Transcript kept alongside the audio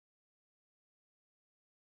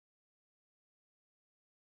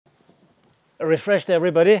refreshed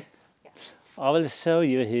everybody? I will show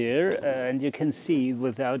you here, and you can see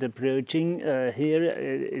without approaching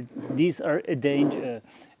here, these are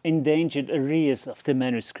endangered areas of the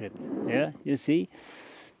manuscript. Yeah, you see?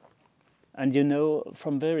 And you know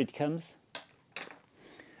from where it comes?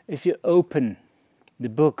 If you open the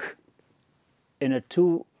book in a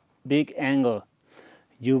too big angle,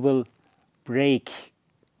 you will break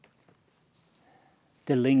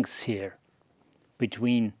the links here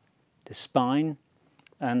between the spine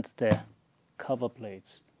and the cover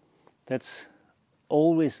plates. That's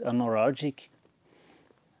always a neuralgic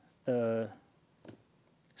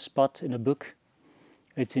spot in a book.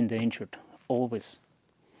 It's endangered, always.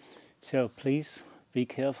 So please be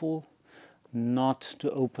careful not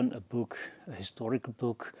to open a book, a historical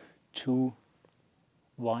book, too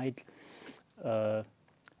wide.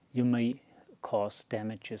 You may cause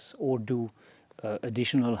damages or do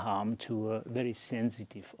additional harm to a very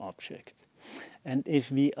sensitive object. And if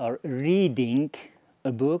we are reading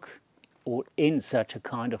a book or in such a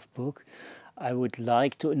kind of book, I would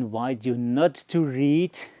like to invite you not to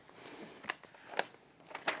read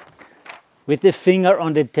with the finger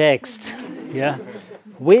on the text. Yeah,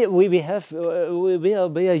 we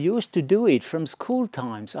are used to do it from school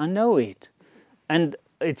times. I know it, and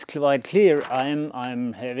it's quite clear.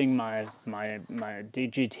 I'm having my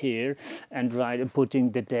digit here and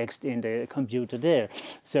putting the text in the computer there.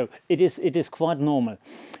 So it is quite normal.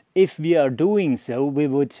 If we are doing so, we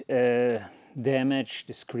would damage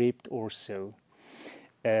the script or so.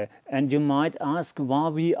 And you might ask why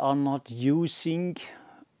we are not using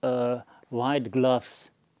white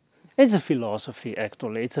gloves. It's a philosophy,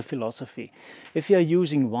 actually. It's a philosophy. If you are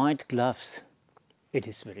using white gloves, it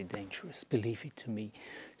is very dangerous, believe it to me.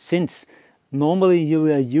 Since normally you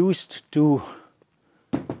are used to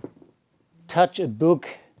touch a book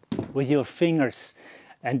with your fingers,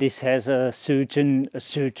 and this has a certain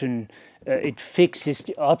it fixes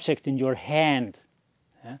the object in your hand.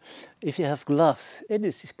 Yeah? If you have gloves,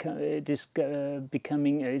 it's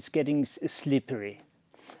getting slippery.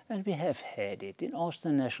 And we have had it. In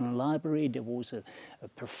Austrian National Library, there was a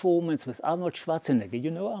performance with Arnold Schwarzenegger.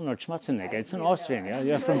 You know Arnold Schwarzenegger, it's an Austrian, yeah?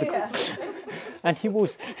 You're from the and he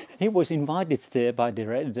was invited there by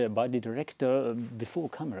the director before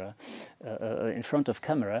camera, in front of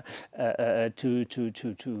camera,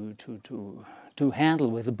 to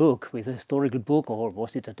handle with a book, with a historical book, or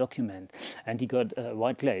was it a document? And he got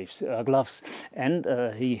white gloves, and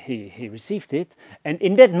he received it. And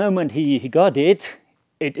in that moment he got it.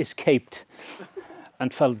 It escaped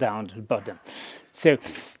and fell down to the bottom. So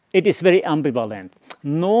it is very ambivalent.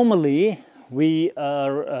 Normally we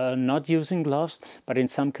are not using gloves, but in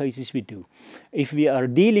some cases we do. If we are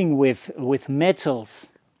dealing with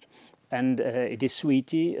metals, and it is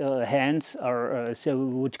sweetie, hands are so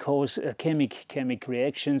would cause chemic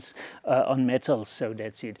reactions on metals. So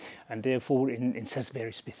that's it. And therefore, in such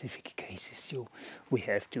very specific cases, we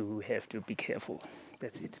have to be careful.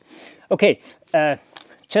 That's it. Okay.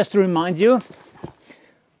 Just to remind you,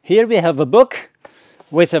 here we have a book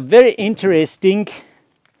with a very interesting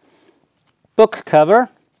book cover.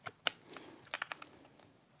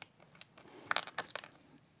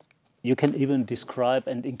 You can even describe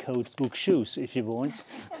and encode book shoes if you want,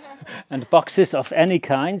 and boxes of any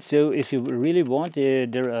kind. So if you really want,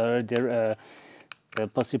 there are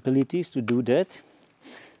possibilities to do that.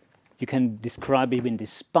 You can describe even the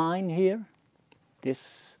spine here,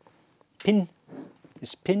 this pin,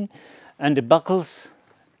 and the buckles,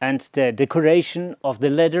 and the decoration of the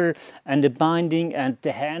leather, and the binding, and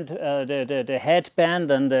the the headband,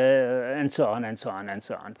 and so on and so on and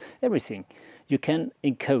so on. Everything you can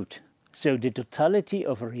encode. So the totality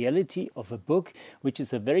of a reality of a book, which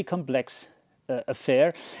is a very complex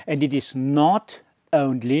affair, and it is not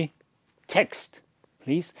only text.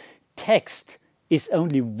 Please, text is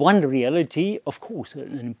only one reality, of course,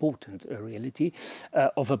 an important reality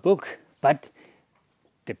of a book, but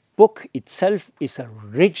the book itself is a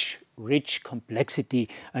rich complexity,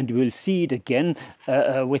 and you will see it again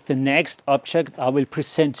with the next object I will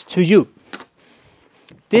present to you.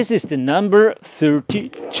 This is the number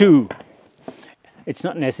 32. It's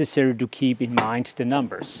not necessary to keep in mind the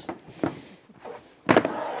numbers.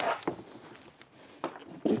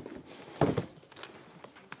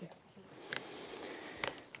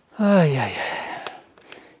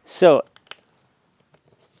 So,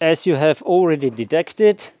 as you have already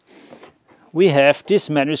detected, we have this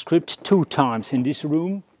manuscript 2 times in this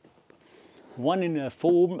room. One in a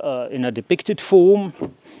form, in a depicted form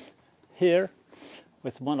here,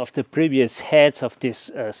 with one of the previous heads of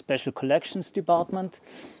this special collections department.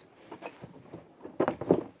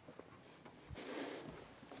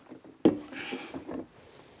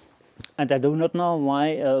 And I do not know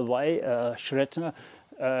why Schrettner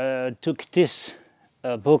took this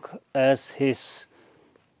book as his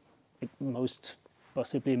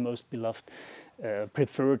possibly most beloved,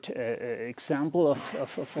 preferred example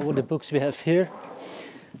of all the books we have here.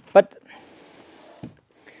 But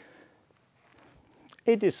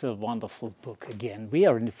it is a wonderful book again. We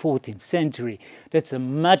are in the 14th century. That's a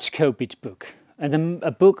much copied book and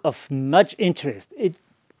a book of much interest. It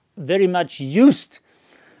very much used.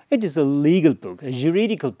 It is a legal book, a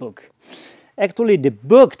juridical book. Actually,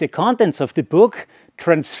 the contents of the book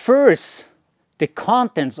transfers the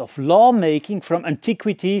contents of lawmaking from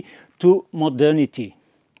antiquity to modernity.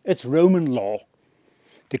 It's Roman law.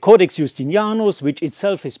 The Codex Justinianus, which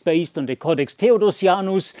itself is based on the Codex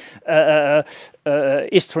Theodosianus,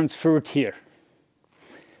 is transferred here.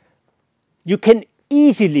 You can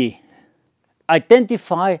easily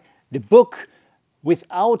identify the book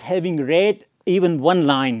without having read even one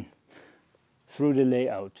line through the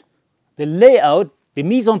layout. The layout, the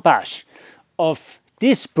mise en page of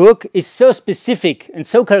this book is so specific and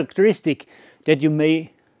so characteristic that you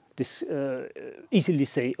may easily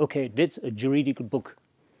say, okay, that's a juridical book.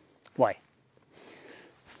 Why?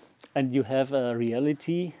 And you have a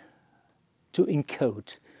reality to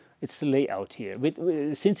encode. It's the layout here,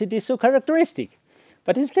 since it is so characteristic,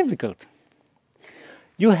 but it's difficult.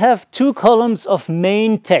 You have 2 columns of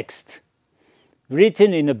main text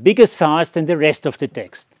written in a bigger size than the rest of the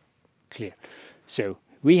text. Clear. So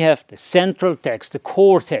we have the central text, the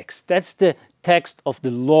core text. That's the text of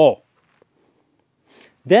the law.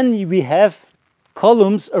 Then we have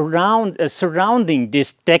columns around surrounding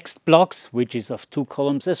these text blocks, which is of 2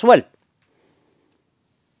 columns as well.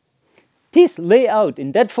 This layout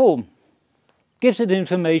in that form gives it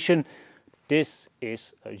information. This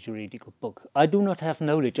is a juridical book. I do not have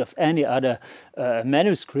knowledge of any other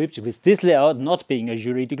manuscript with this layout not being a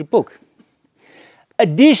juridical book.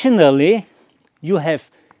 Additionally, you have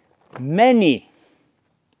many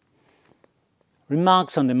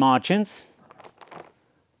remarks on the margins,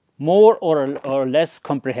 more or less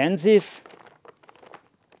comprehensive,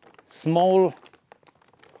 small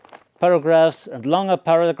paragraphs and longer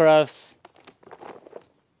paragraphs.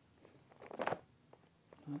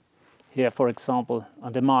 Here, for example,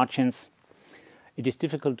 on the margins, it is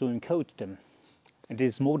difficult to encode them. It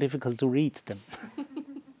is more difficult to read them.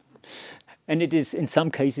 And it is, in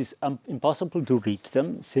some cases, impossible to read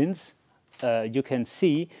them, since you can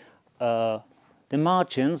see the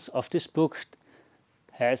margins of this book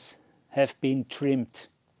have been trimmed.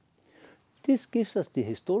 This gives us the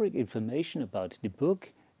historic information about the book.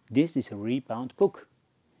 This is a rebound book.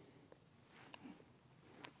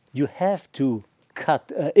 You have to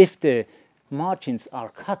cut, if the margins are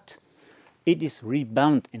cut, it is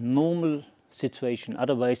rebound in normal situation.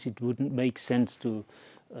 Otherwise, it wouldn't make sense to.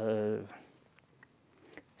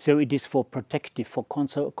 So it is for protective, for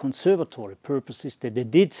conservatory purposes that they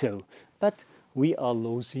did so. But we are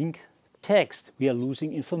losing text, we are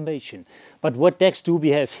losing information. But what text do we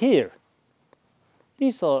have here?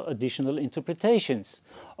 These are additional interpretations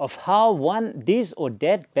of how this or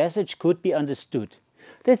that passage could be understood.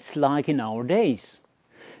 That's like in our days.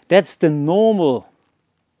 That's the normal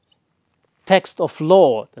text of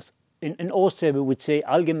law. In Austria we would say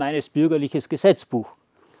Allgemeines Bürgerliches Gesetzbuch.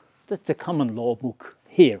 That's the common law book.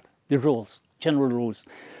 Here, the rules, general rules.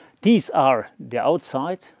 These are the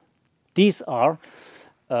outside. These are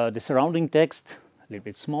the surrounding text, a little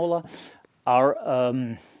bit smaller, are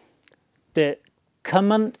the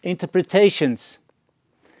common interpretations.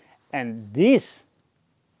 And these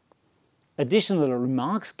additional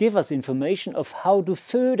remarks give us information of how to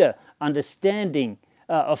further understanding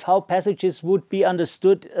of how passages would be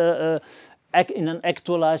understood in an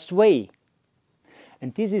actualized way.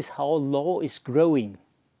 And this is how law is growing.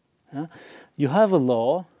 You have a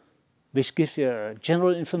law which gives you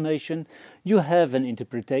general information. You have an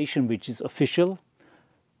interpretation which is official.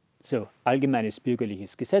 So, Allgemeines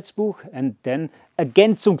Bürgerliches Gesetzbuch, and then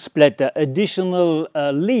Ergänzungsblätter, additional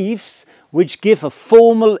leaves which give a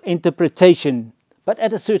formal interpretation. But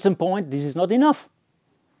at a certain point, this is not enough.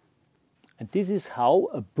 And this is how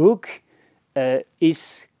a book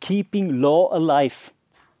is keeping law alive.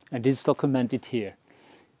 And this is documented here.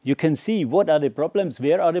 You can see what are the problems,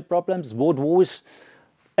 where are the problems, what was.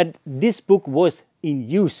 And this book was in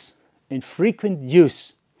use, in frequent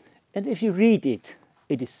use. And if you read it,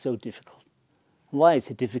 it is so difficult. Why is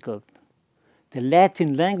it difficult? The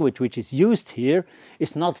Latin language which is used here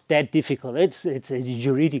is not that difficult. It's a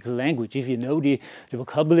juridical language. If you know the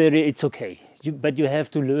vocabulary, it's okay. But you have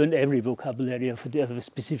to learn every vocabulary of a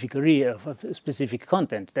specific area, of a specific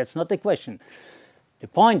content. That's not the question. The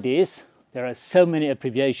point is, there are so many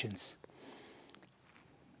abbreviations.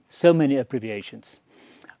 so many abbreviations.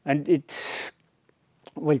 And it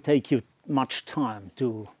will take you much time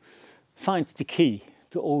to find the key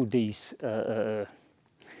to all these.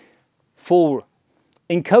 For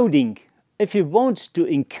encoding, if you want to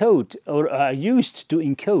encode or are used to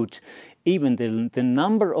encode even the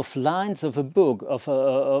number of lines of a book, of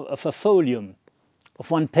a volume,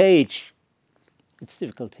 of one page, it's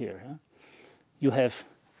difficult here. Huh? You have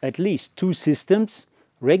at least two systems,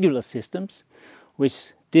 regular systems,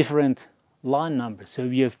 with different line numbers. So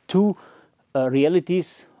you have two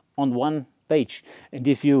realities on one page. And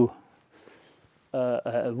if you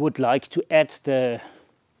would like to add the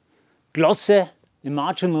glosse, the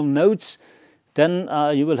marginal notes, then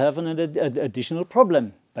you will have an additional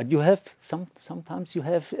problem. But you have sometimes you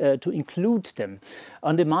have to include them.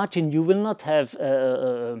 On the margin, you will not have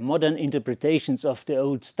modern interpretations of the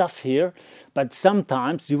old stuff here, but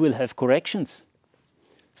sometimes you will have corrections.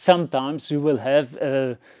 Sometimes you will have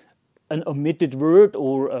an omitted word,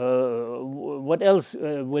 or what else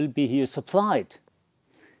will be here supplied.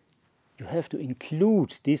 You have to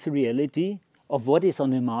include this reality of what is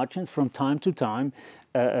on the margins from time to time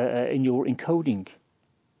in your encoding.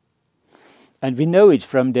 And we know it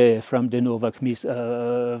from the Novak Knes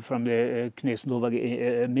Novak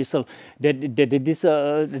missile that it is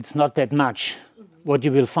it's not that much what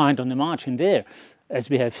you will find on the margin there,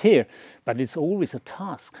 as we have here, but it's always a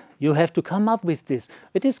task. You have to come up with this.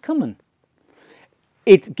 It is common.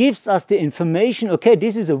 It gives us the information. Okay,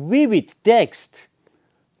 this is a vivid text.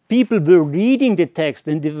 People were reading the text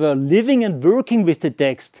and they were living and working with the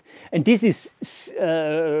text, and this is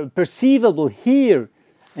perceivable here,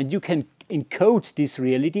 and you can encode this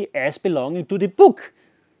reality as belonging to the book.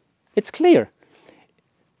 It's clear.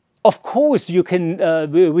 Of course, you can.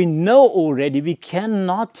 We know already we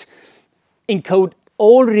cannot encode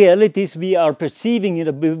all realities we are perceiving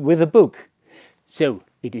with a book. So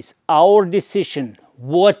it is our decision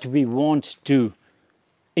what we want to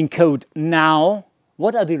encode now.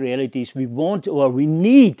 What are the realities we want or we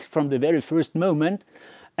need from the very first moment,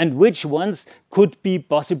 and which ones could be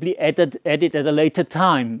possibly added at a later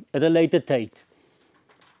time, at a later date.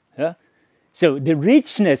 Yeah? So the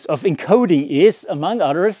richness of encoding is, among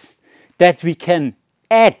others, that we can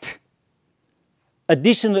add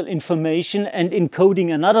additional information and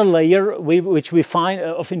encoding another layer which we find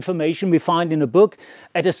of information we find in a book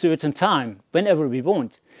at a certain time, whenever we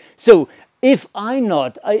want. So if I'm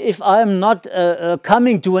not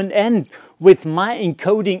coming to an end with my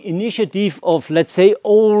encoding initiative of, let's say,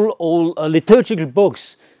 all liturgical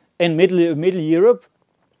books in Middle Europe,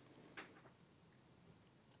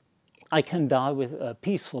 I can die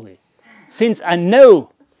peacefully, since I know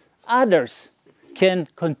others can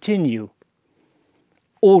continue,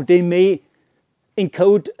 or they may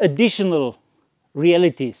encode additional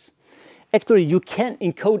realities. Actually, you can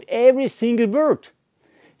encode every single word.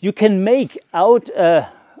 You can make out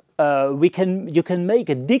you can make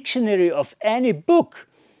a dictionary of any book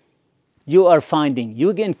you are finding.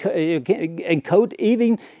 You can encode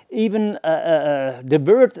even the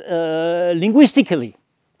word linguistically.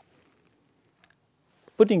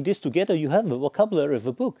 Putting this together, you have a vocabulary of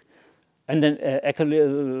a book, and then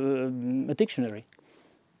a dictionary.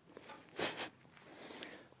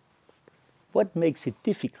 What makes it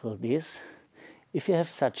difficult is if you have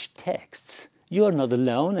such texts. You are not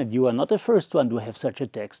alone, and you are not the first one to have such a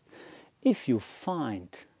text. If you find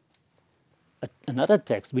another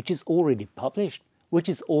text which is already published, which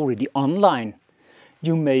is already online,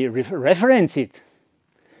 you may reference it.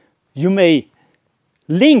 You may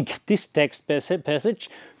link this text passage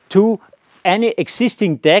to any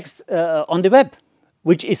existing text on the web,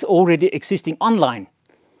 which is already existing online.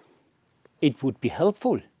 It would be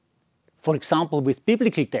helpful. For example, with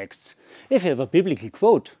biblical texts. If you have a biblical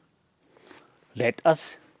quote, let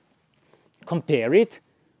us compare it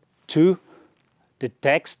to the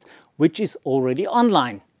text which is already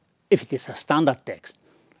online. If it is a standard text,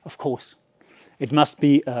 of course. It must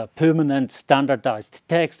be a permanent standardized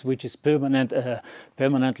text which is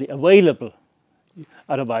permanently available.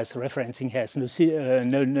 Otherwise, referencing has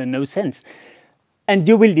no sense. And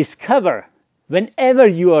you will discover, whenever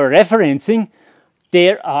you are referencing,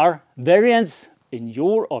 there are variants in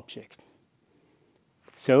your object.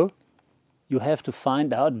 So you have to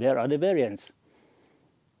find out where are the variants.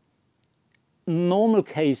 In normal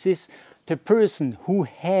cases, the person who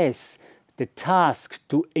has the task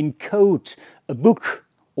to encode a book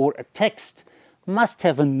or a text must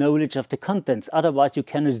have a knowledge of the contents, otherwise you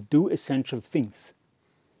cannot do essential things.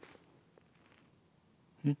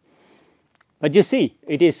 But you see,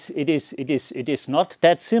 it is not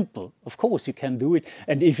that simple. Of course, you can do it,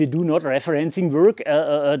 and if you do not referencing work,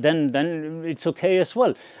 then it's okay as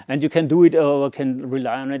well. And you can do it, or can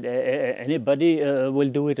rely on it. Anybody will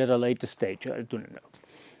do it at a later stage. I do not know.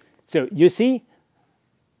 So you see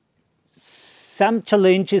some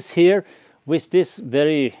challenges here with this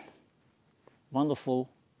very wonderful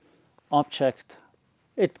object.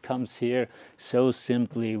 It comes here so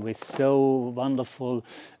simply with so wonderful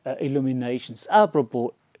illuminations.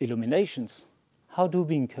 Apropos illuminations, how do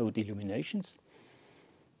we encode illuminations?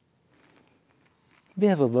 We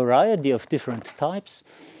have a variety of different types.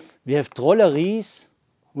 We have drolleries,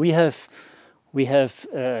 we have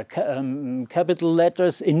capital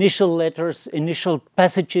letters, initial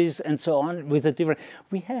passages, and so on with a different.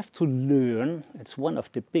 We have to learn, it's one of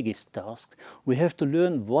the biggest tasks, we have to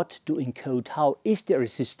learn what to encode how. Is there a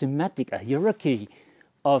systematic, a hierarchy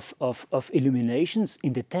of illuminations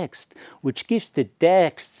in the text, which gives the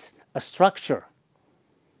text a structure?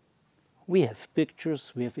 We have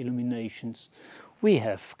pictures, we have illuminations, we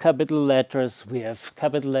have capital letters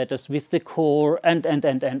with the core,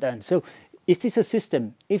 and. So, is this a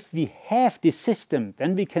system? If we have this system,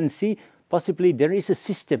 then we can see possibly there is a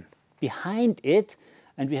system behind it,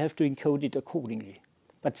 and we have to encode it accordingly.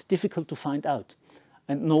 But it's difficult to find out.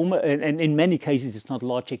 And in many cases, it's not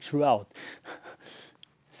logic throughout.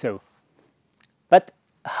 So, but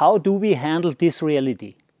how do we handle this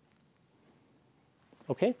reality?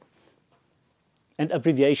 Okay? And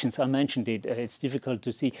abbreviations, I mentioned it. It's difficult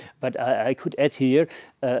to see, but I could add here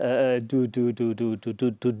to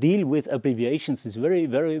deal with abbreviations is very.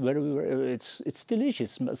 It's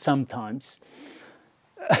delicious sometimes.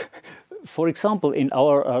 For example, in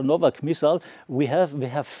our Novak Missal, we have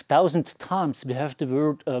 1,000 times we have the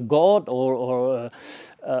word God or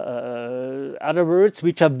other words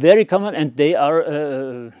which are very common, and they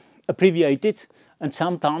are abbreviated. And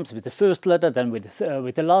sometimes with the first letter, then with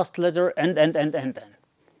the last letter, and.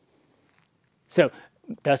 So,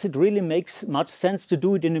 does it really make much sense to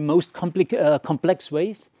do it in the most complex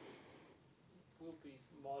ways? We'll be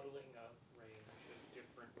modeling a range of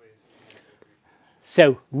different ways.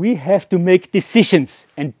 So, we have to make decisions,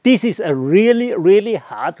 and this is a really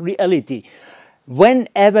hard reality.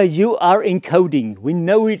 Whenever you are encoding, we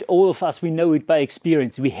know it, all of us, we know it by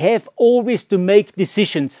experience. We have always to make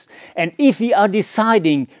decisions. And if we are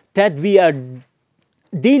deciding that we are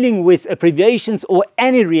dealing with abbreviations or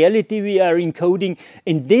any reality we are encoding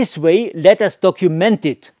in this way, let us document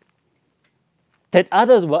it. That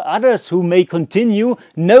others who may continue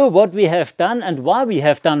know what we have done and why we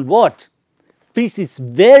have done what. Please, it's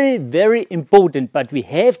very important, but we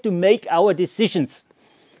have to make our decisions.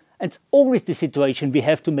 It's always the situation we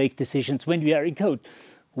have to make decisions when we are in code.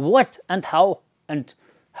 What and how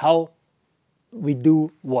we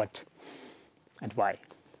do what and why.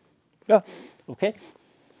 Yeah, okay.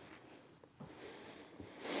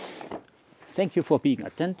 Thank you for being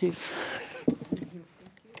attentive.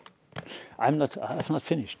 I've not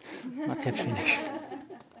finished. Not yet finished.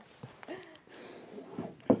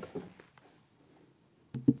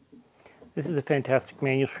 This is a fantastic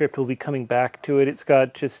manuscript. We'll be coming back to it. It's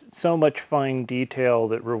got just so much fine detail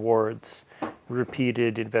that rewards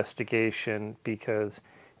repeated investigation, because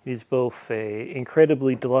it is both an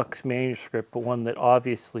incredibly deluxe manuscript, but one that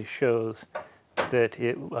obviously shows that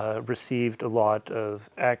it received a lot of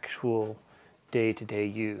actual day-to-day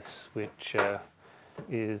use, which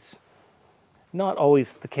is not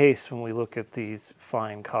always the case when we look at these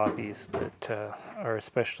fine copies that are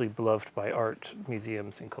especially beloved by art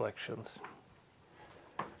museums and collections.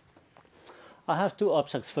 I have two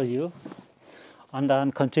objects for you, and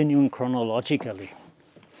I'm continuing chronologically.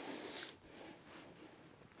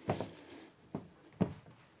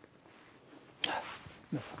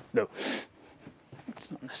 No,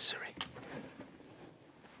 it's not necessary.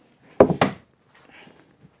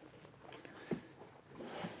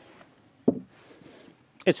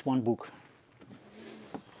 It's one book.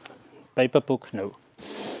 Paper book, no.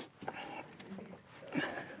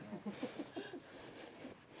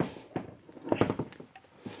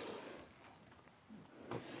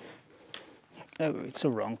 Oh, it's a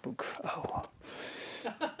wrong book. Oh,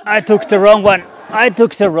 I took the wrong one.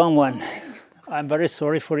 I'm very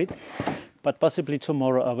sorry for it, but possibly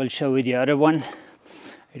tomorrow I will show you the other one.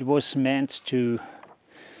 It was meant to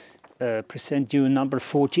present you number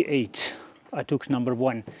 48. I took number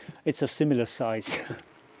 1. It's of similar size.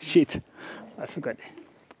 Shit, I forgot.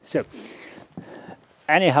 So,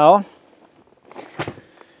 anyhow.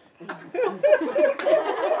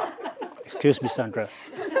 Excuse me, Sandra.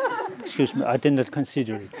 Excuse me, I did not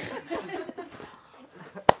consider it.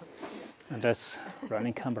 And that's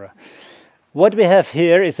running camera. What we have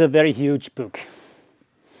here is a very huge book.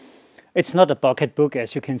 It's not a pocket book,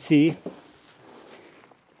 as you can see.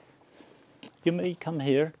 You may come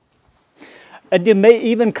here. And you may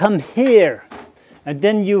even come here. And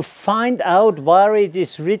then you find out where it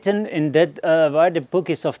is written in that, why the book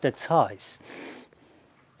is of that size.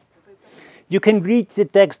 You can read the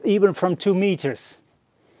text even from 2 meters.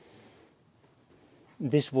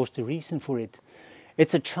 This was the reason for it.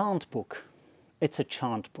 It's a chant book. It's a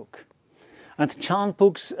chant book. And chant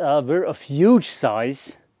books were of huge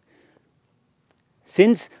size,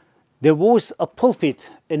 since there was a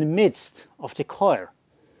pulpit in the midst of the choir.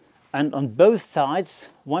 And on both sides,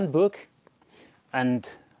 one book, and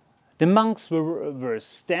the monks were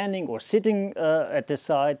standing or sitting at the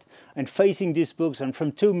side and facing these books, and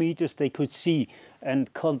from 2 meters they could see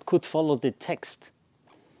and could follow the text.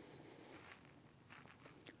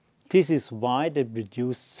 This is why they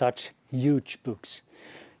produced such huge books.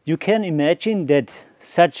 You can imagine that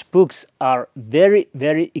such books are very,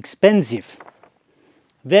 very expensive.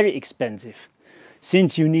 Very expensive,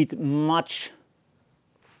 since you need much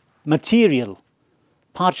material,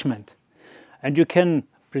 parchment, and you can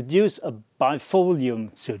produce a bifolium,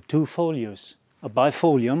 so 2 folios, a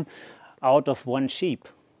bifolium out of 1 sheep,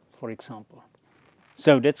 for example.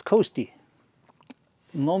 So that's costly.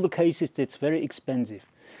 In normal cases, that's very expensive.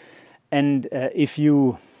 And if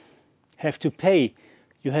you have to pay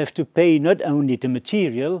not only the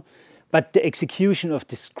material, but the execution of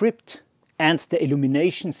the script and the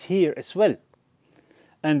illuminations here as well.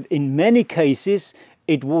 And in many cases,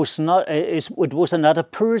 it was another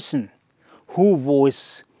person who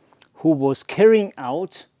was carrying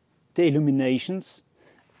out the illuminations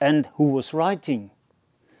and who was writing.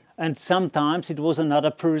 And sometimes it was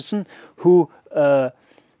another person who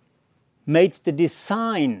made the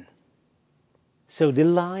design. So the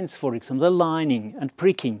lines, for example, the lining and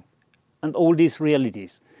pricking and all these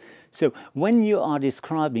realities. So when you are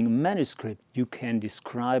describing a manuscript, you can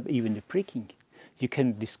describe even the pricking. You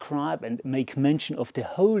can describe and make mention of the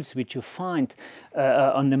holes which you find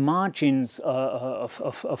on the margins of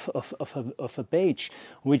a page,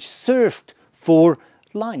 which served for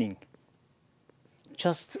lining.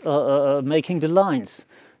 Just making the lines,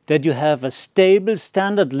 that you have a stable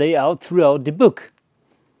standard layout throughout the book.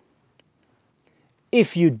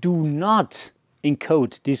 If you do not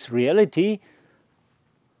encode this reality,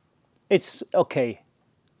 it's okay.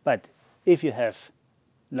 But if you have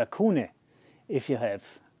lacune, if you have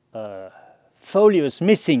folios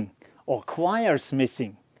missing or quires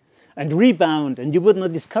missing and rebound, and you would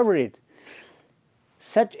not discover it,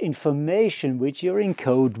 such information which you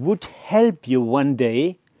encode would help you one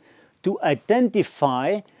day to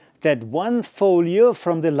identify that one folio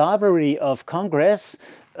from the Library of Congress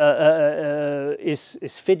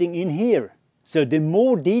is fitting in here. So the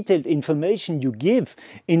more detailed information you give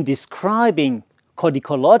in describing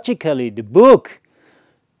codicologically the book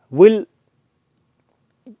will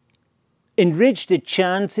enrich the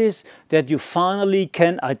chances that you finally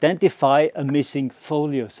can identify a missing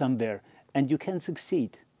folio somewhere, and you can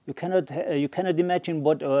succeed. You cannot imagine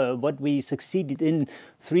what we succeeded in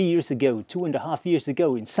 3 years ago, 2.5 years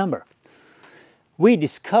ago in summer. We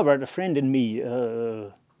discovered, a friend and me,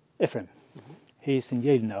 Ephraim, he's in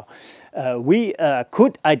Yale now, we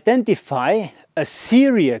could identify a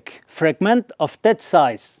Syriac fragment of that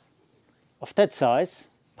size,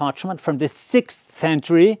 parchment from the 6th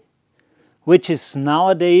century, which is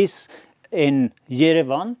nowadays in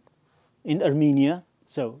Yerevan, in Armenia,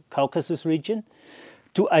 so Caucasus region,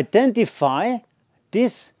 to identify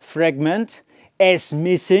this fragment as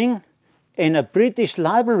missing in a British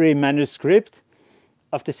library manuscript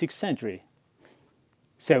of the 6th century.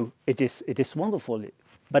 So it is wonderful,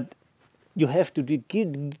 but you have to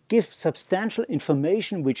give substantial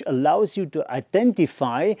information which allows you to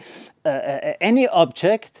identify any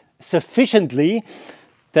object sufficiently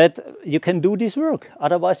that you can do this work.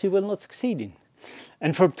 Otherwise, you will not succeed in.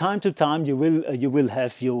 And from time to time, you will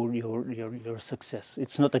have your success.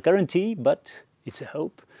 It's not a guarantee, but it's a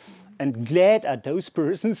hope. And glad are those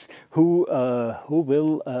persons who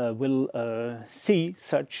will see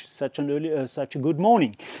such a good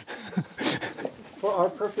morning. For our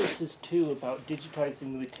purposes too, about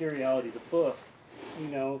digitizing the materiality of the book, you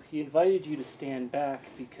know, he invited you to stand back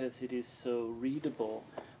because it is so readable.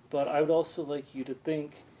 But I would also like you to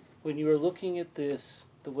think, when you are looking at this,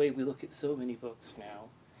 the way we look at so many books now,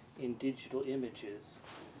 in digital images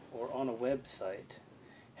or on a website,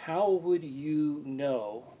 how would you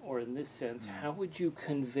know, or in this sense, how would you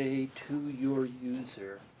convey to your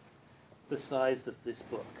user the size of this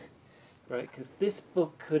book, right? Because this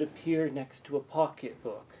book could appear next to a pocket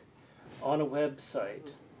book on a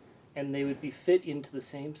website, and they would be fit into the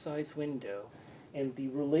same size window, and the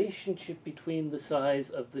relationship between the size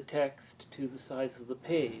of the text to the size of the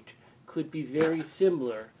page could be very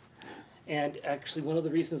similar. And actually, one of the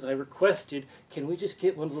reasons I requested, can we just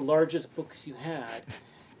get one of the largest books you had,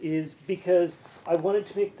 is because I wanted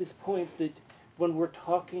to make this point that when we're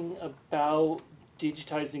talking about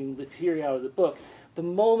digitizing the material out of the book, the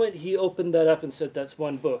moment he opened that up and said that's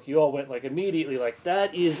one book, you all went like immediately like,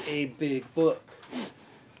 that is a big book.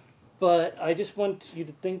 But I just want you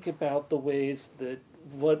to think about the ways that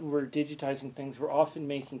what we're digitizing things, we're often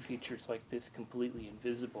making features like this completely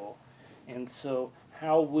invisible. And so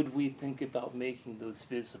how would we think about making those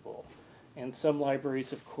visible? And some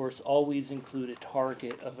libraries, of course, always include a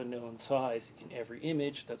target of a known size in every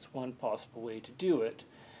image. That's one possible way to do it.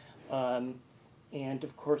 And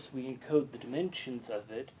of course, we encode the dimensions of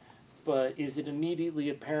it. But is it immediately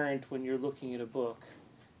apparent when you're looking at a book,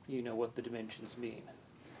 you know, what the dimensions mean?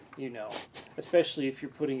 You know, especially if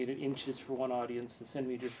you're putting it in inches for one audience and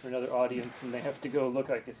centimeters for another audience, and they have to go look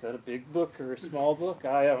like, is that a big book or a small book?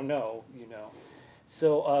 I don't know, you know.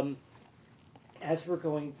 So as we're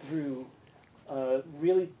going through,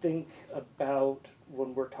 really think about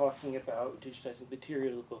when we're talking about digitizing the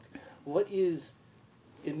material of the book, what is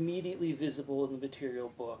immediately visible in the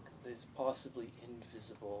material book that is possibly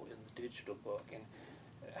invisible in the digital book, and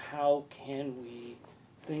how can we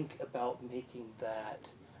think about making that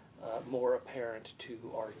more apparent to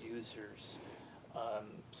our users?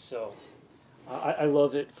 So I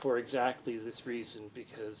love it for exactly this reason,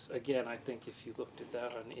 because again, I think if you looked at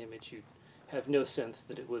that on an image, you'd have no sense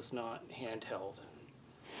that it was not handheld.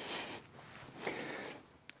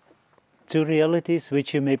 Two realities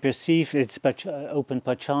which you may perceive, it's open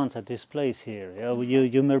by chance at this place here. Yeah?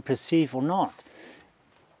 You may perceive or not.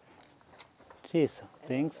 These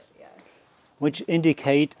things which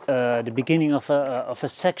indicate the beginning of a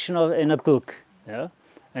section in a book. Yeah?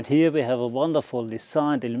 And here we have a wonderful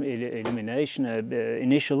designed illumination,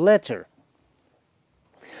 initial letter.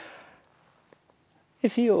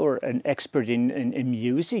 If you're an expert in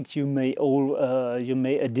music, you may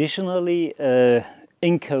additionally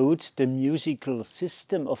encode the musical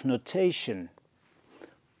system of notation.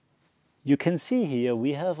 You can see here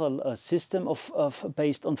we have a system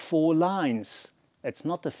based on 4 lines. It's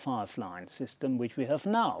not the 5-line system which we have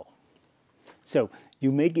now. So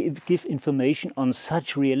you may give information on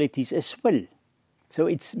such realities as well. So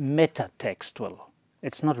it's metatextual.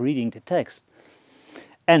 It's not reading the text.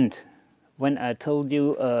 And when I told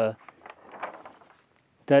you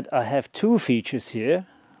that I have 2 features here,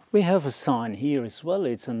 we have a sign here as well.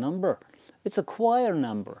 It's a number. It's a choir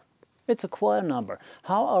number. It's a choir number.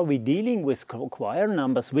 How are we dealing with choir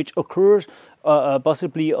numbers which occur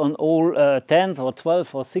possibly on all 10th or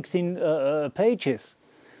 12th or 16 pages?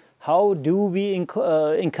 How do we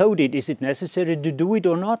encode it? Is it necessary to do it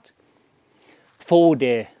or not? For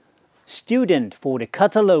the student, for the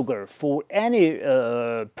cataloger, for any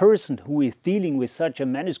person who is dealing with such a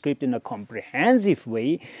manuscript in a comprehensive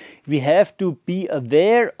way, we have to be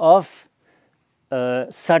aware of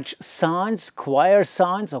such signs, choir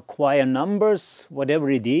signs or choir numbers,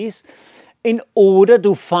 whatever it is, in order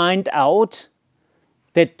to find out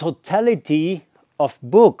the totality of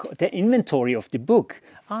book, the inventory of the book.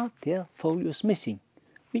 Are there folios missing?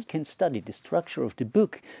 We can study the structure of the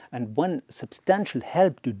book, and one substantial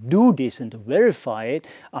help to do this and to verify it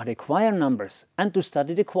are the choir numbers, and to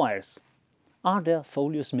study the choirs. Are there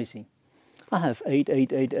folios missing? I have 8,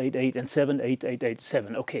 8, 8, 8, 8, and 7, 8, 8, 8,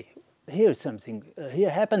 7. Okay, here's something, here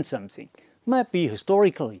happened something. Might be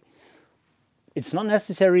historically. It's not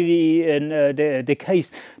necessarily the case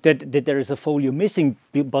that there is a folio missing.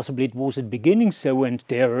 Possibly it was at the beginning so, and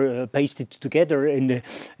they're pasted together in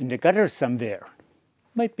the gutter somewhere.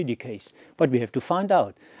 Might be the case, but we have to find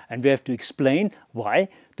out, and we have to explain why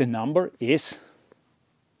the number is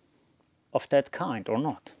of that kind or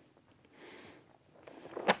not.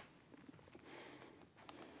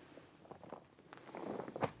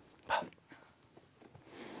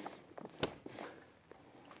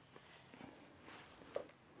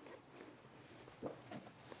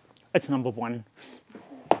 It's number 1.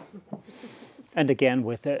 And again,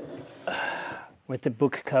 with the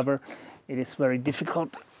book cover, it is very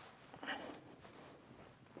difficult. Is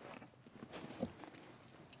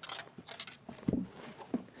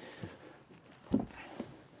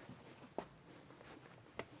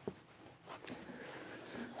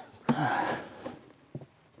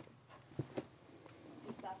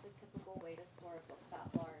that the typical way to store a book that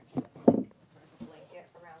large, with like sort of a blanket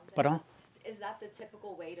around it? Pardon? Is that the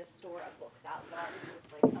typical way to store a book that large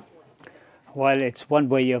with like a blank? Well, it's one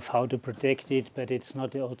way of how to protect it, but it's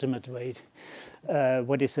not the ultimate way.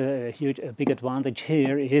 What is a big advantage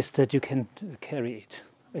here is that you can carry it.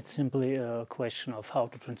 It's simply a question of how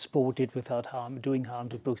to transport it without doing harm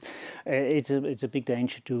to books. It's a big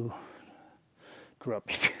danger to drop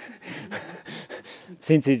it,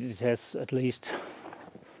 since it has at least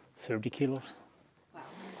 30 kilos. Wow.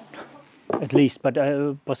 At least, but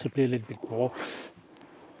possibly a little bit more.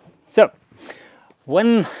 So,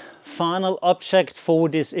 one final object for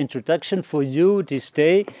this introduction for you this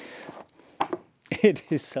day. It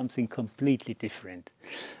is something completely different,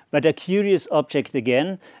 but a curious object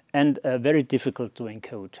again, and very difficult to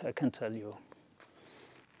encode, I can tell you.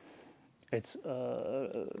 It's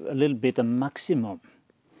a little bit a maximum.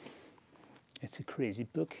 It's a crazy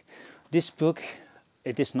book. This book,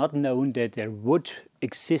 it is not known that there would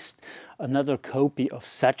exist another copy of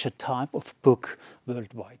such a type of book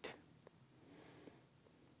worldwide.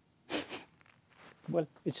 Well,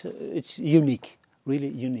 it's unique, really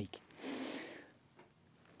unique.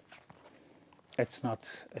 It's not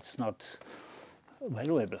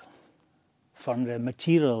valuable from the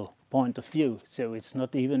material point of view. So it's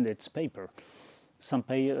not even its paper. Some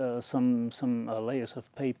layers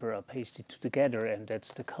of paper are pasted together, and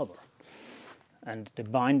that's the cover. And the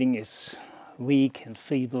binding is weak and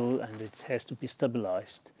feeble, and it has to be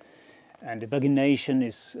stabilized. And the pagination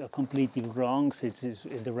is completely wrong, so it's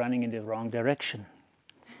running in the wrong direction.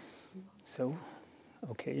 So,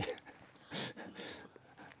 okay.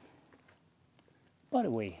 By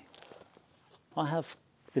the way, I have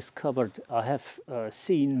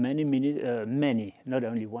seen many, not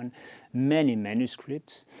only one, many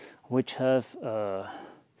manuscripts which have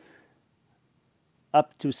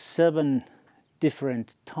up to 7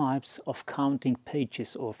 different types of counting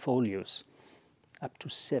pages or folios, up to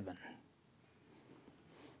 7.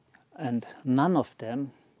 And none of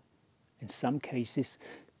them, in some cases,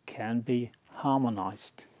 can be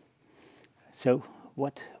harmonized. So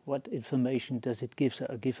what information does it give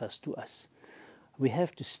us to us? We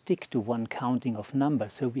have to stick to one counting of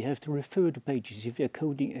numbers, so we have to refer to pages. If you're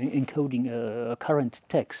encoding a current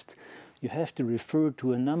text, you have to refer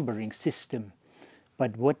to a numbering system.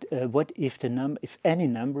 But what if any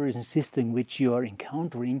numbering system which you are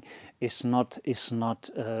encountering is not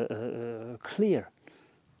clear,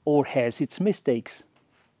 or has its mistakes,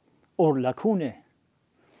 or lacunae?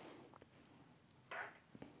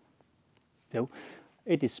 So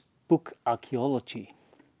it is book archaeology.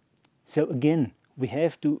 So again, we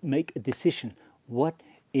have to make a decision. What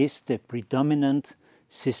is the predominant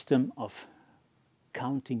system of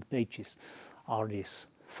counting pages? Are these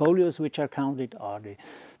folios which are counted? Are they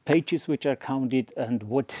pages which are counted? And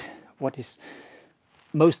what is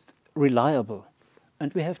most reliable?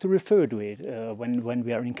 And we have to refer to it when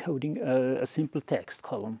we are encoding a simple text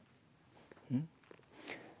column.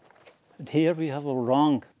 And here we have a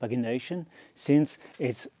wrong pagination, since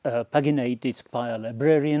it's paginated by a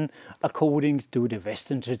librarian according to the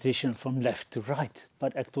Western tradition from left to right.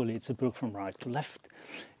 But actually it's a book from right to left.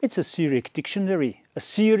 It's a Syriac dictionary, a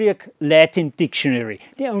Syriac Latin dictionary,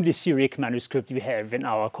 the only Syriac manuscript we have in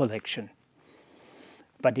our collection.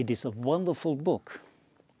 But it is a wonderful book.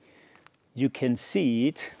 You can see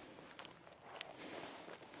it .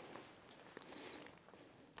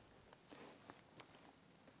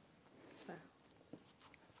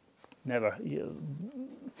 Never.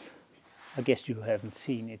 I guess you haven't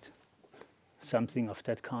seen it. Something of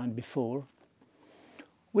that kind before.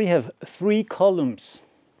 We have 3 columns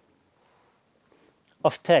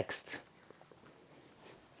of text.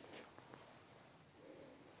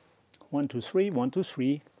 1, 2, 3, 1, 2,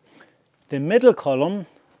 3. The middle column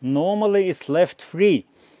normally is left free.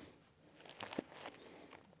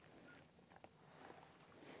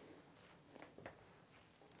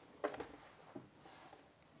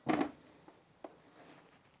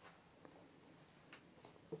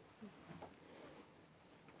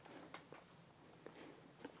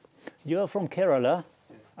 You are from Kerala.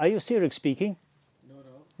 Yeah. Are you Syriac speaking?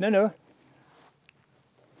 No. No.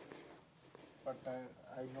 But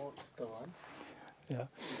I know Istavan. Yeah.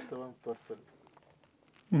 Istavan person.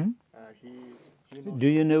 Mm-hmm. He knows. Do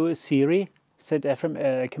you know SIRI, St. Ephraim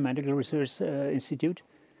Ecumenical Research Institute?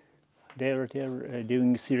 They're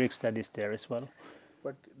doing Syriac studies there as well.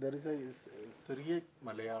 But there is a Syriac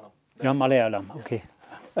Malayalam. Yeah, Malayalam. Yeah. Okay.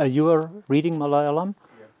 You are reading Malayalam?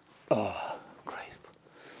 Yes. Oh, great.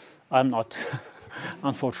 I'm not,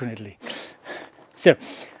 unfortunately. So,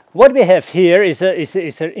 what we have here is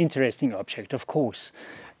an interesting object, of course.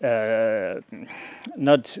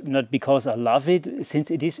 not because I love it,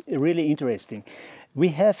 since it is really interesting. We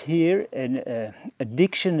have here a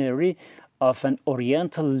dictionary of an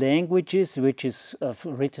Oriental languages, which is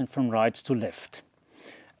written from right to left,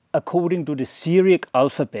 according to the Syriac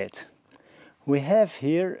alphabet. We have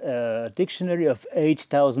here a dictionary of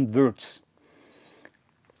 8,000 words.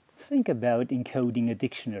 Think about encoding a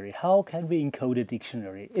dictionary. How can we encode a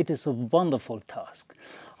dictionary? It is a wonderful task.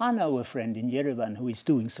 I know a friend in Yerevan who is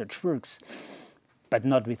doing such works, but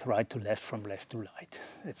not with right to left, from left to right.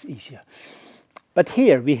 That's easier. But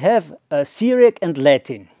here we have Syriac and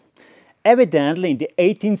Latin. Evidently in the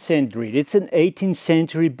 18th century, it's an 18th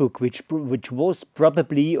century book which was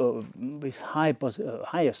probably, with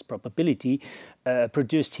highest probability,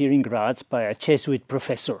 produced here in Graz by a Jesuit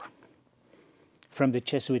professor from the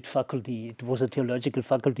Jesuit faculty. It was a theological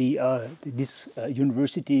faculty. This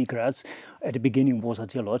university, Graz, at the beginning was a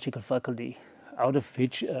theological faculty, out of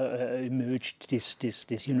which emerged this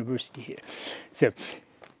university here. So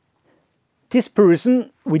this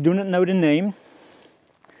person, we do not know the name,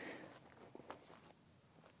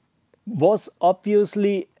 was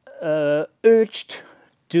obviously urged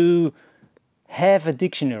to have a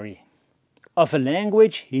dictionary of a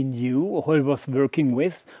language he knew or he was working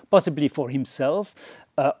with, possibly for himself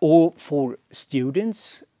or for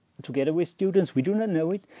students, together with students. We do not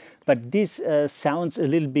know it, but this sounds a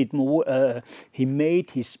little bit more, he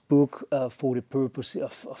made his book for the purpose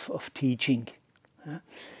of teaching.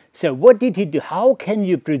 So what did he do? How can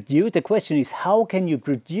you produce, the question is, how can you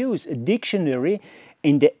produce a dictionary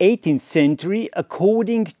in the 18th century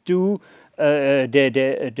according to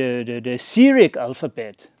the Syriac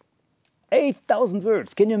alphabet? 8,000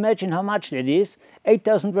 words. Can you imagine how much that is?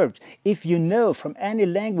 8,000 words. If you know from any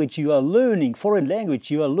language you are learning, foreign language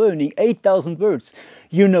you are learning, 8,000 words,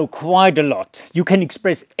 you know quite a lot. You can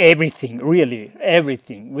express everything, really,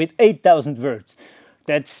 everything, with 8,000 words.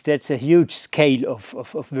 That's a huge scale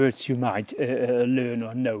of words you might learn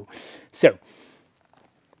or know. So,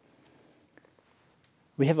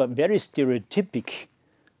 we have a very stereotypic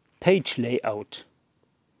page layout.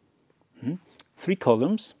 3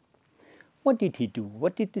 columns. What did he do?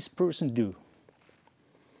 What did this person do?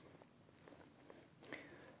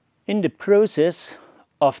 In the process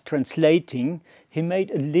of translating, he made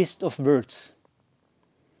a list of words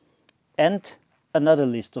and another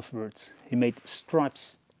list of words. He made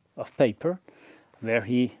stripes of paper where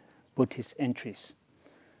he put his entries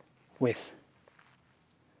with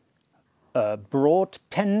a broad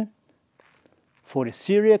pen for the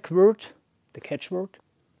Syriac word, the catchword,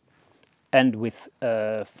 and with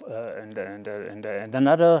and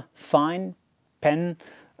another fine pen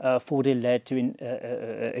for the Latin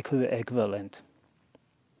equivalent.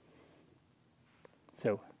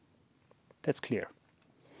 So that's clear.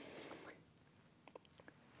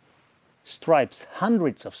 Stripes,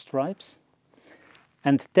 hundreds of stripes,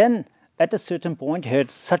 and then at a certain point he had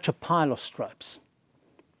such a pile of stripes.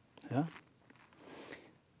 Yeah?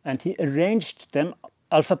 And he arranged them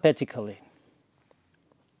alphabetically.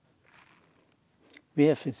 We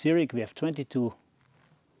have in Syriac, we have 22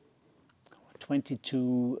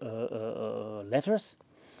 letters,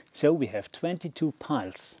 so we have 22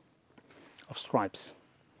 piles of stripes.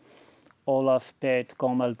 Olaf, Bet,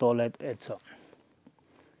 Gomal, Dolet, etc.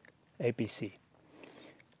 ABC.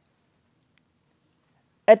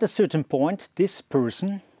 At a certain point, this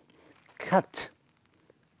person cut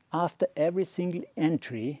after every single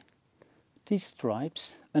entry these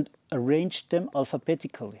stripes and arranged them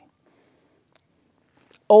alphabetically.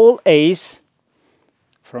 All A's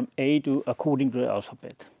from A to according to the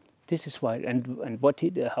alphabet. This is why, and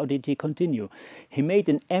how did he continue? He made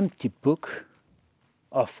an empty book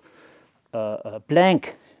of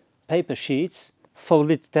blank paper sheets,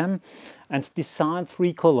 folded them, and designed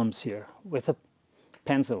 3 columns here with a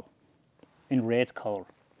pencil in red color.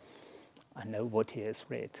 I know what he has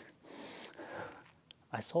read.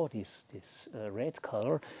 I saw this red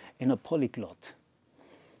color in a polyglot.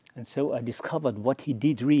 And so I discovered what he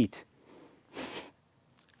did read.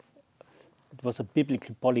 It was a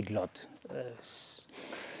biblical polyglot.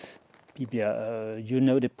 You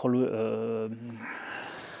know the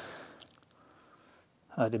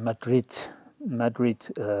Madrid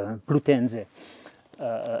Plutense,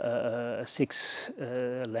 6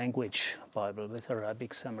 language Bible with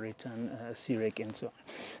Arabic, Samaritan, Syriac, and so on,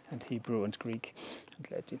 and Hebrew and Greek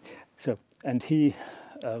and Latin. So, and he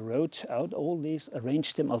wrote out all these,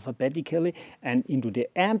 arranged them alphabetically, and into the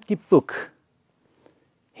empty book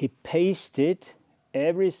he pasted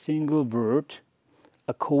every single word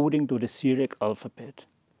according to the Syriac alphabet.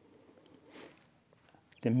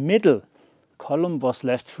 The middle column was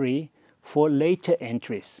left free for later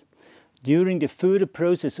entries. During the further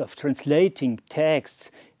process of translating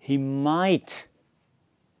texts, he might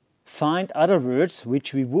find other words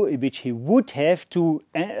which he would have to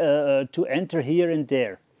enter here and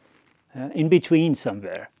there, in between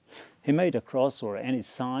somewhere. He made a cross or any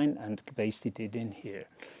sign and pasted it in here.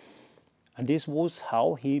 And this was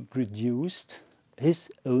how he produced his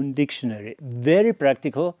own dictionary. Very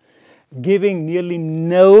practical, giving nearly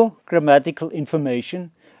no grammatical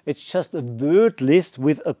information. It's just a word list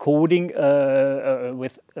with according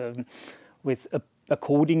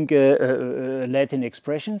Latin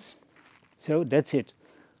expressions. So that's it.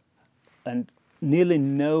 And nearly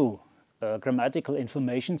no grammatical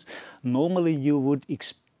informations. Normally you would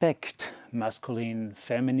expect masculine,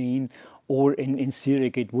 feminine, or in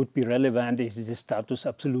Syriac it would be relevant, is it the status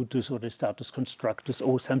absolutus or the status constructus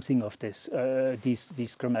or something of this,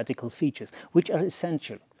 these grammatical features, which are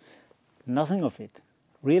essential. Nothing of it.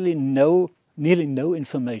 Really nearly no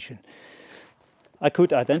information. I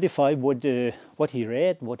could identify what he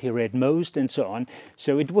read most, and so on.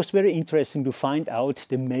 So it was very interesting to find out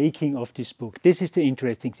the making of this book. This is the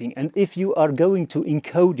interesting thing. And if you are going to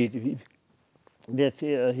encode it, we have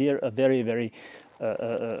here a very, very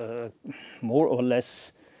more or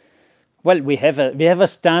less, well, we have a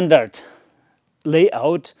standard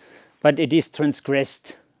layout, but it is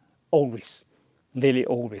transgressed always, really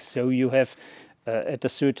always. So you have at a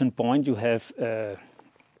certain point you have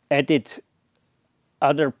added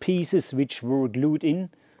other pieces which were glued in,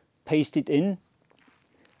 pasted in,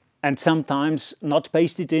 and sometimes not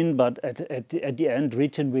pasted in, but at the end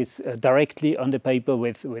written with directly on the paper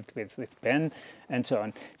with pen and so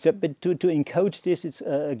on. So, but to encode this, it's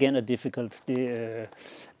again a difficult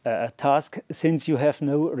task, since you have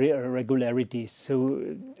no regularities. So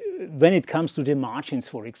when it comes to the margins,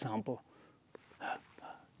 for example,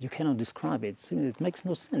 you cannot describe it. It makes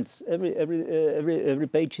no sense. Every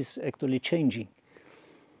page is actually changing.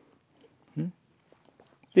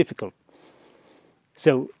 Difficult.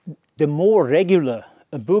 So the more regular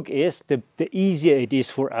a book is, the easier it is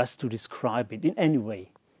for us to describe it in any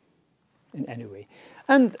way. In any way.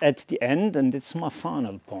 And at the end, and it's my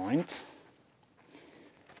final point,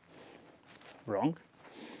 wrong.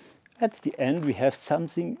 At the end we have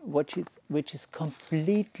something which is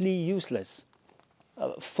completely useless.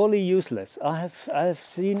 Fully useless. I have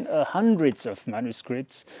seen hundreds of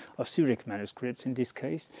manuscripts, of Syriac manuscripts in this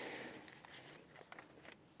case.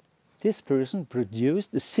 This person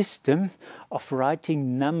produced a system of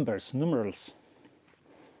writing numbers, numerals,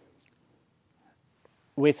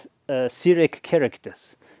 with Syriac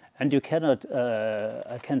characters, and you cannot.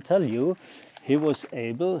 I can tell you, he was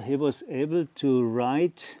able to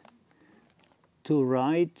write.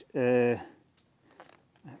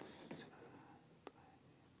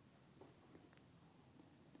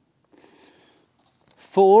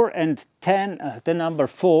 4 and 10, the number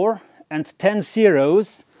 4 and 10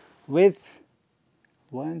 zeros with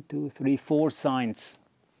 1, 2, 3, 4 signs.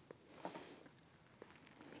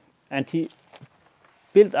 And he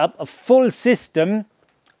built up a full system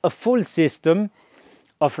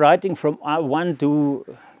of writing from 1 to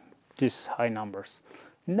these high numbers.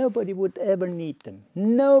 Nobody would ever need them.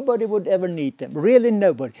 Nobody would ever need them. Really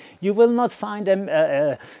nobody. You will not find them,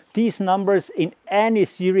 these numbers in any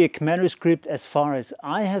Syriac manuscript as far as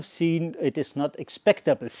I have seen. It is not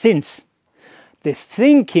expectable, since the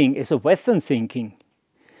thinking is a Western thinking.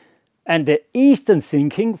 And the Eastern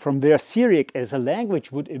thinking, from where Syriac as a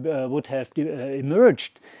language would have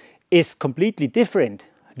emerged, is completely different.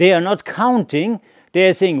 They are not counting. They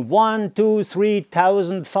are saying 1, 2,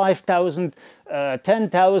 3,000, 5,000,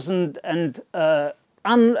 10,000, and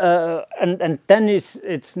then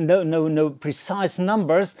it's no precise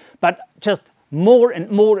numbers, but just more and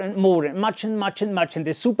more and more, and much and much and much, and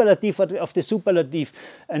the superlative of the superlative,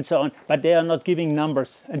 and so on. But they are not giving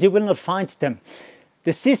numbers, and you will not find them.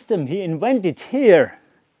 The system he invented here,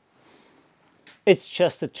 it's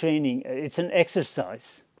just a training. It's an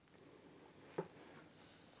exercise.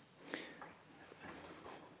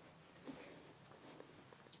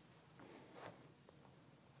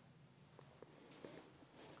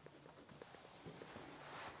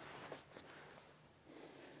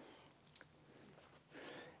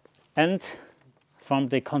 And from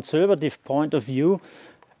the conservative point of view,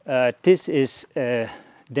 this is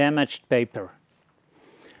damaged paper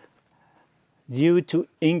due to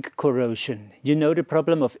ink corrosion. You know the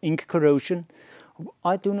problem of ink corrosion?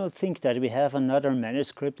 I do not think that we have another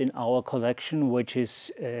manuscript in our collection which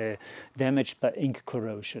is damaged by ink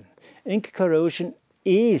corrosion. Ink corrosion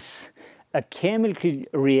is a chemical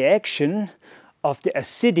reaction of the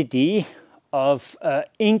acidity of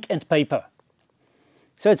ink and paper.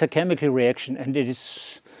 So it's a chemical reaction, and it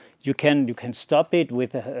is you can stop it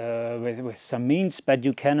with some means, but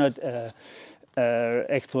you cannot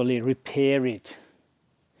actually repair it.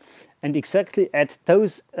 And exactly at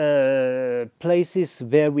those places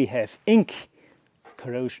where we have ink,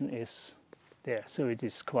 corrosion is there. So it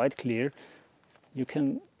is quite clear. You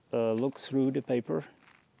can look through the paper,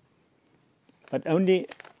 but only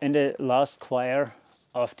in the last quire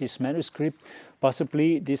of this manuscript,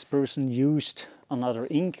 possibly this person used another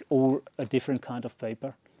ink or a different kind of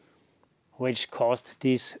paper, which caused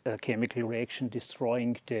this chemical reaction,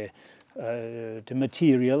 destroying the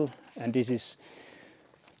material. And this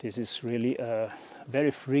is really a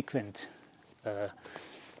very frequent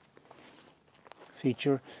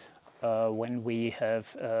feature when we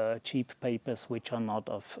have cheap papers which are not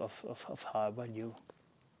of high value.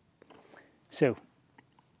 So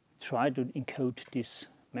try to encode this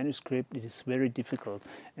manuscript. It is very difficult,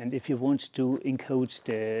 and if you want to encode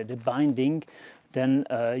the binding, then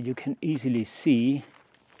you can easily see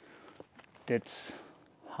that's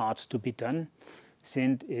hard to be done,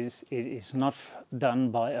 since it is not done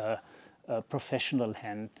by a professional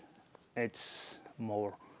hand. It's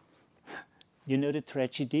more, you know, the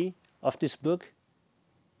tragedy of this book?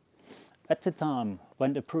 At the time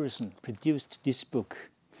when the person produced this book,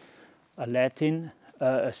 a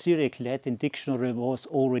Syriac Latin dictionary was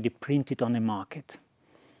already printed on the market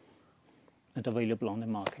and available on the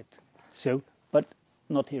market. So, but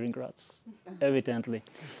not here in Graz, evidently.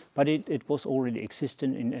 But it was already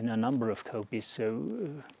existing in a number of copies, so,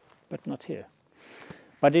 but not here.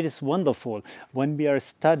 But it is wonderful. When we are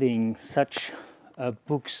studying such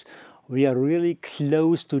books, we are really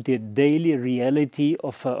close to the daily reality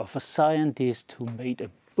of a scientist who made a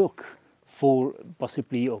book for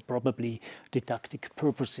possibly or probably didactic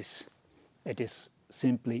purposes. It is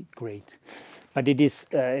simply great. But it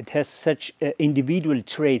has such individual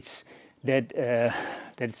traits that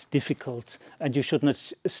it's difficult, and you should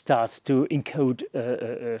not start to encode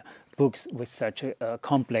books with such a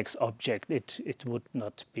complex object. It would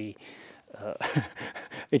not be.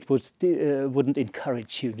 It wouldn't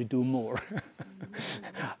encourage you to do more.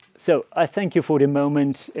 So I thank you for the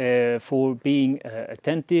moment, for being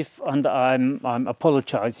attentive, and I'm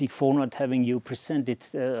apologizing for not having you presented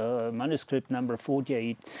manuscript number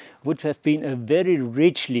 48, which have been a very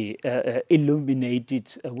richly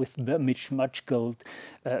illuminated with much gold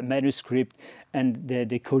manuscript. And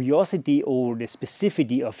the curiosity or the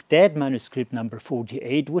specificity of that manuscript number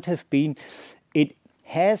 48 would have been, it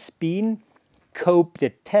has been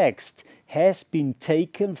the text has been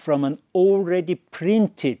taken from an already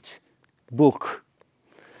printed book.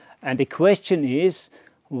 And the question is,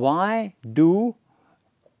 why does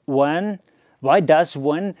one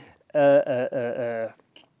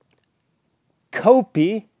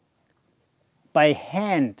copy by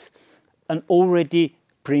hand an already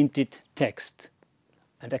printed text?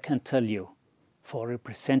 And I can tell you, for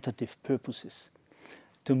representative purposes,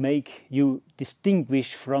 to make you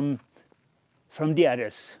distinguish from the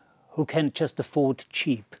others who can just afford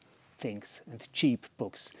cheap things and cheap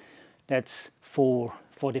books. That's for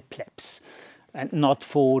the plebs and not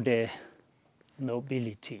for the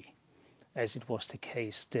nobility, as it was the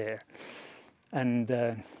case there. And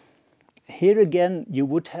here again, you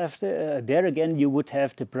would have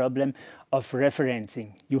the problem of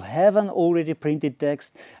referencing. You have an already printed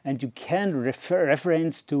text, and you can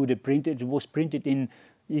reference to the printed. It was printed in.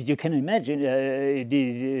 You can imagine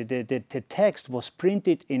the text was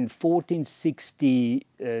printed in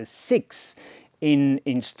 1466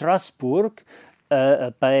 in Strasbourg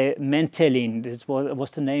by Mentelin. That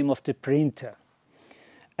was the name of the printer.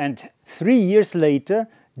 And 3 years later,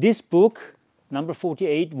 this book, number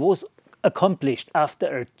 48, was accomplished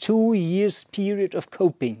after a 2 years period of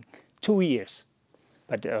copying. 2 years,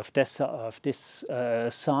 but of this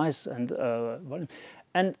size and volume.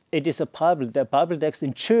 And it is the Bible text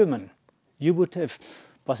in German. You would have,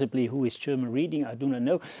 possibly who is German reading, I do not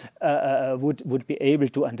know, would be able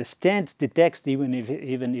to understand the text even if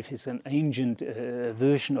it's an ancient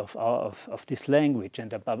version of this language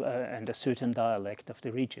and a certain dialect of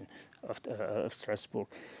the region of Strasbourg.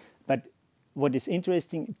 But what is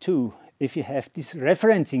interesting too, if you have this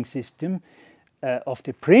referencing system of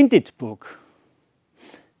the printed book,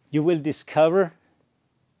 you will discover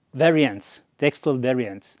variants, textual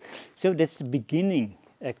variants. So that's the beginning,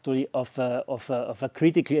 actually, of a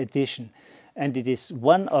critical edition. And it is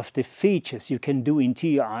one of the features you can do in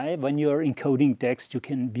TI when you are encoding text. You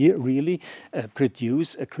can really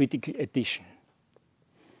produce a critical edition.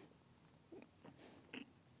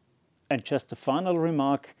 And just a final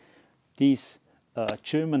remark, these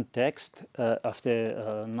German text of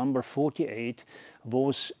the number 48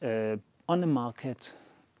 was on the market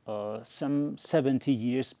some 70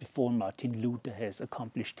 years before Martin Luther has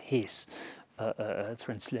accomplished his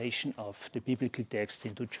translation of the biblical text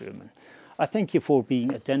into German. I thank you for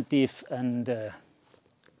being attentive and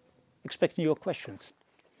expecting your questions.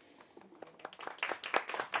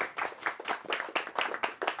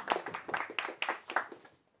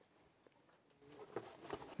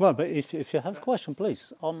 Well, but if you have a question,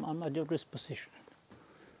 please, I'm at your disposition.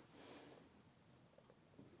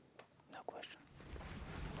 No question.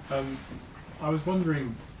 I was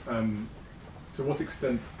wondering to what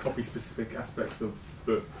extent copy-specific aspects of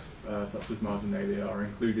books, such as marginalia, are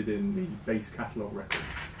included in the base catalogue records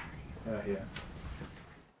here.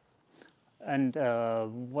 And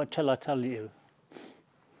what shall I tell you?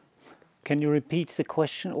 Can you repeat the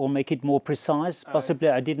question or make it more precise? Possibly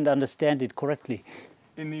I didn't understand it correctly.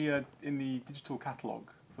 In the digital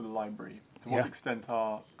catalogue for the library, to what extent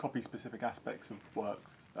are copy-specific aspects of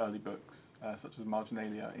works, early books, such as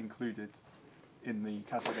marginalia, included in the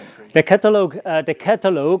catalogue entry? The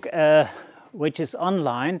catalogue, which is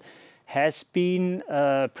online, has been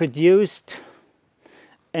produced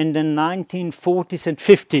in the 1940s and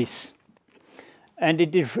 50s. And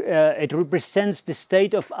it represents the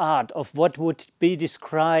state of art of what would be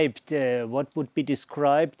described at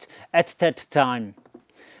that time.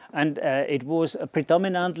 And it was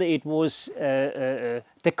predominantly the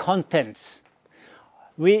contents.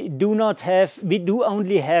 We do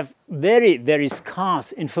only have very, very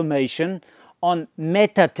scarce information on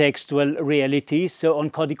metatextual realities, so on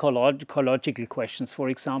codicological questions, for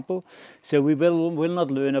example. So we will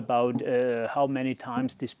not learn about how many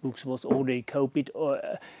times this book was already copied,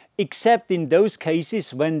 except in those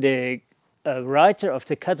cases when the writer of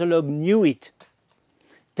the catalogue knew it.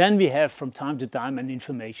 Then we have from time to time an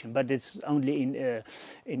information, but it's only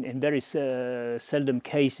in very seldom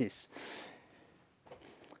cases.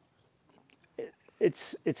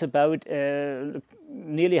 It's about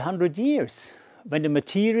nearly 100 years when the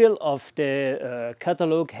material of the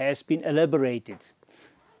catalogue has been elaborated,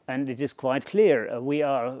 and it is quite clear we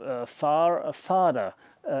are farther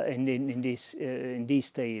in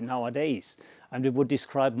these days nowadays, and we would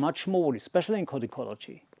describe much more, especially in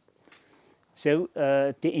codicology. So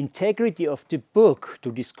the integrity of the book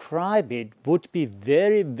to describe it would be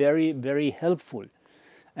very, very, very helpful,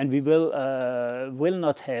 and we will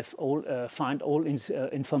not have find all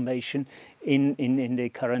information in the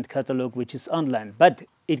current catalogue, which is online. But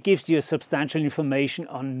it gives you substantial information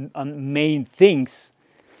on main things.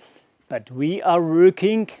 But we are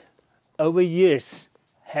working over years,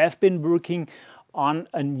 have been working on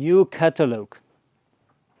a new catalogue.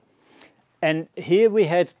 And here we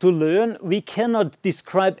had to learn, we cannot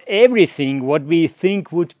describe everything what we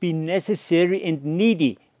think would be necessary and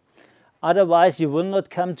needy. Otherwise, you will not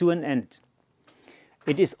come to an end.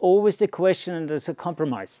 It is always the question, and there's a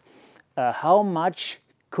compromise. How much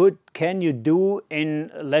can you do in,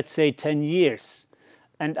 let's say, 10 years?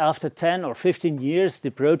 And after 10 or 15 years, the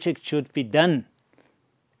project should be done.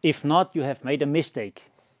 If not, you have made a mistake.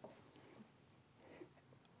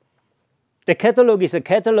 The catalogue is a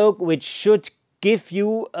catalogue which should give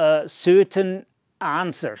you certain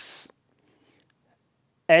answers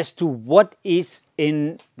as to what is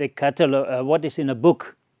in the catalogue, what is in a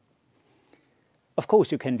book. Of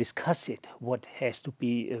course, you can discuss it, what has to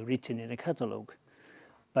be written in a catalogue,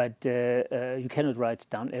 but you cannot write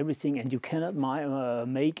down everything, and you cannot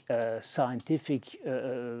make a scientific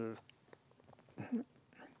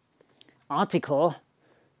article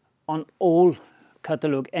on all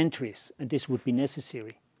catalogue entries, and this would be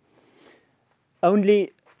necessary.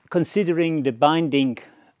 Only considering the binding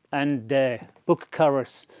and the book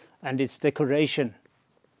covers and its decoration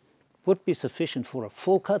would be sufficient for a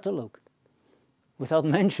full catalogue without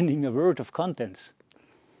mentioning a word of contents.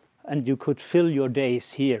 And you could fill your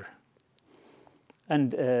days here.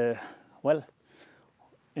 And well,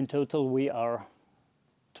 in total we are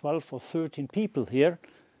 12 or 13 people here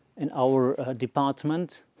in our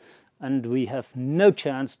department, and we have no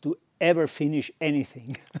chance to ever finish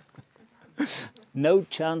anything. No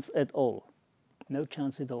chance at all. No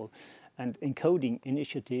chance at all. And Encoding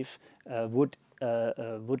Initiative would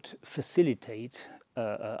facilitate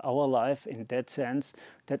our life in that sense,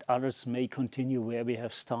 that others may continue where we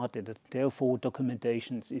have started. Therefore,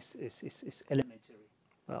 documentation is elementary.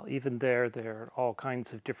 Well, even there are all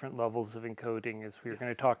kinds of different levels of encoding, as we're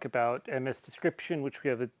going to talk about. msdescription, which we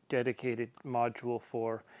have a dedicated module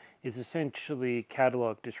for, is essentially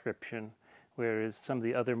catalog description, whereas some of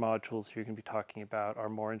the other modules you're going to be talking about are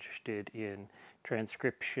more interested in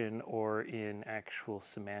transcription or in actual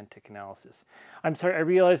semantic analysis. I'm sorry, I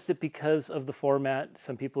realized that because of the format,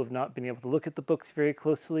 some people have not been able to look at the books very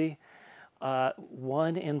closely.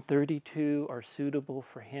 1 and 32 are suitable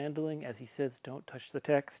for handling. As he says, don't touch the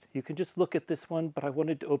text. You can just look at this one, but I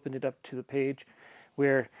wanted to open it up to the page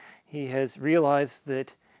where he has realized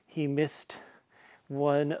that he missed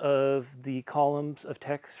one of the columns of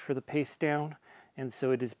text for the paste down, and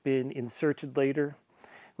so it has been inserted later,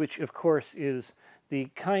 which of course is the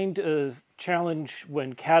kind of challenge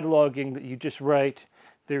when cataloging that you just write.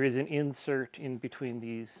 There is an insert in between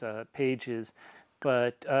these pages,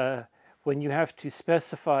 but when you have to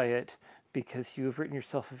specify it because you have written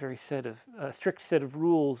yourself a very strict set of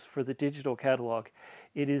rules for the digital catalog,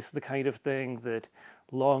 it is the kind of thing that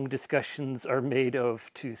long discussions are made of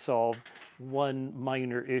to solve one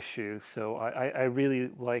minor issue. So I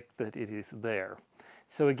really like that it is there.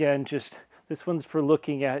 So again, just this one's for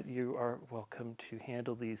looking at. You are welcome to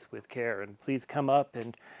handle these with care, and please come up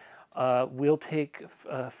and we'll take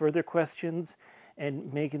further questions.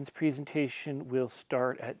 And Megan's presentation will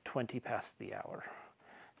start at 20 past the hour.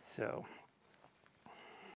 So